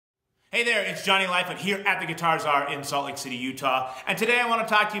Hey there, it's Jonni Lightfoot here at the Guitar Czar in Salt Lake City, Utah. And today I want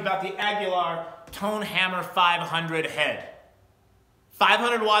to talk to you about the Aguilar Tone Hammer 500 head.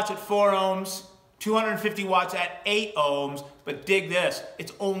 500 watts at 4 ohms, 250 watts at 8 ohms, but dig this,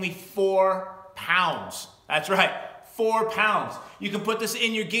 it's only 4 pounds. That's right, 4 pounds. You can put this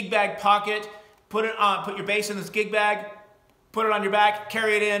in your gig bag pocket, put your bass in this gig bag, put it on your back,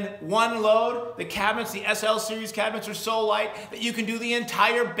 carry it in one load. The cabinets, the SL series cabinets are so light that you can do the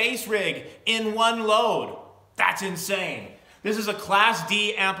entire bass rig in one load. That's insane. This is a Class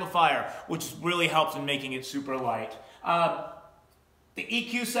D amplifier, which really helps in making it super light. The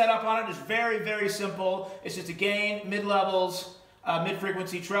EQ setup on it is very, very simple. It's just a gain, mid-levels,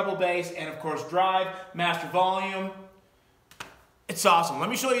 mid-frequency treble bass, and of course drive, master volume. It's awesome. Let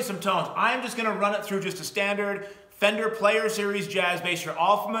me show you some tones. I'm just gonna run it through just a standard Fender Player Series jazz bass. You're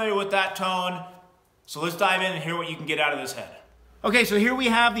all familiar with that tone. So let's dive in and hear what you can get out of this head. Okay, so here we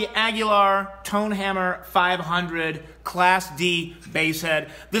have the Aguilar Tone Hammer 500 Class D bass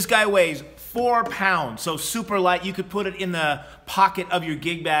head. This guy weighs 4 pounds, so super light. You could put it in the pocket of your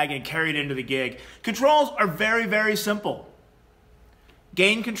gig bag and carry it into the gig. Controls are very, very simple.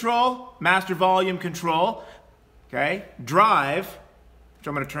 Gain control, master volume control, okay? Drive, which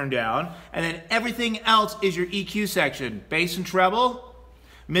I'm going to turn down, and then everything else is your EQ section. Bass and treble,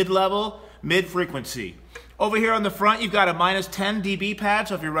 mid-level, mid-frequency. Over here on the front, you've got a -10 dB pad,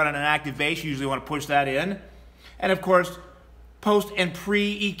 so if you're running an active bass, you usually want to push that in. And of course, post and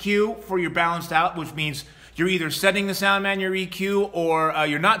pre-EQ for your balanced out, which means you're either sending the sound man your EQ or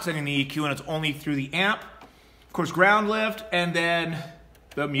you're not sending the EQ and it's only through the amp. Of course, ground lift, and then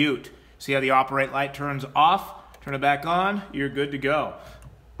the mute. See how the operate light turns off? Turn it back on, you're good to go.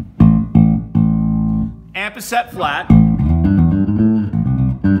 Amp is set flat.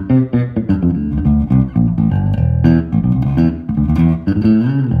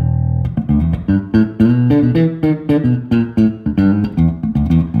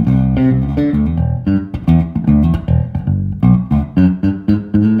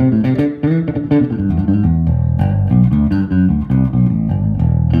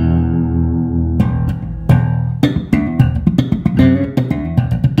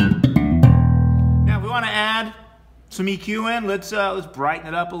 Some EQ in, let's brighten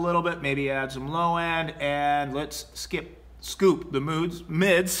it up a little bit, maybe add some low end, and let's scoop the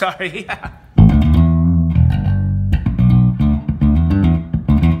mids, sorry.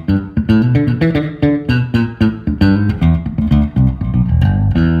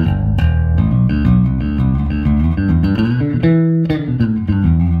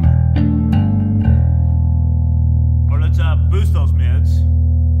 Or let's boost those mids,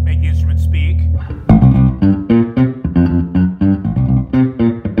 make the instrument speak.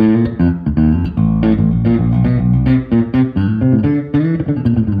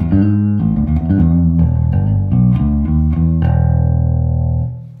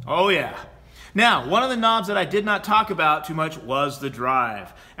 Oh yeah. Now, one of the knobs that I did not talk about too much was the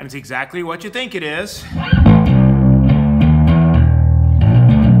drive. And it's exactly what you think it is.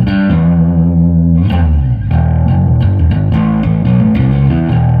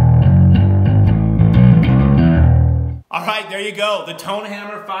 All right, there you go. The Tone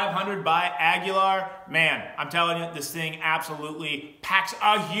Hammer 500 by Aguilar. Man, I'm telling you, this thing absolutely packs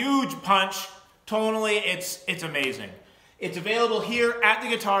a huge punch. Tonally, it's amazing. It's available here at the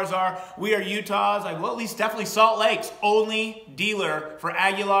Guitar Czar. We are Utah's, well, at least definitely Salt Lake's only dealer for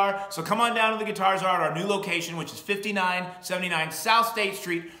Aguilar. So come on down to the Guitar Czar at our new location, which is 5979 South State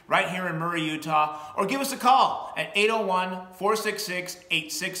Street, right here in Murray, Utah. Or give us a call at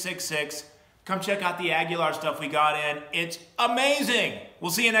 801-466-8666. Come check out the Aguilar stuff we got in. It's amazing. We'll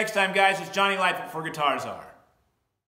see you next time, guys. It's Jonni Lightfoot for Guitar Czar.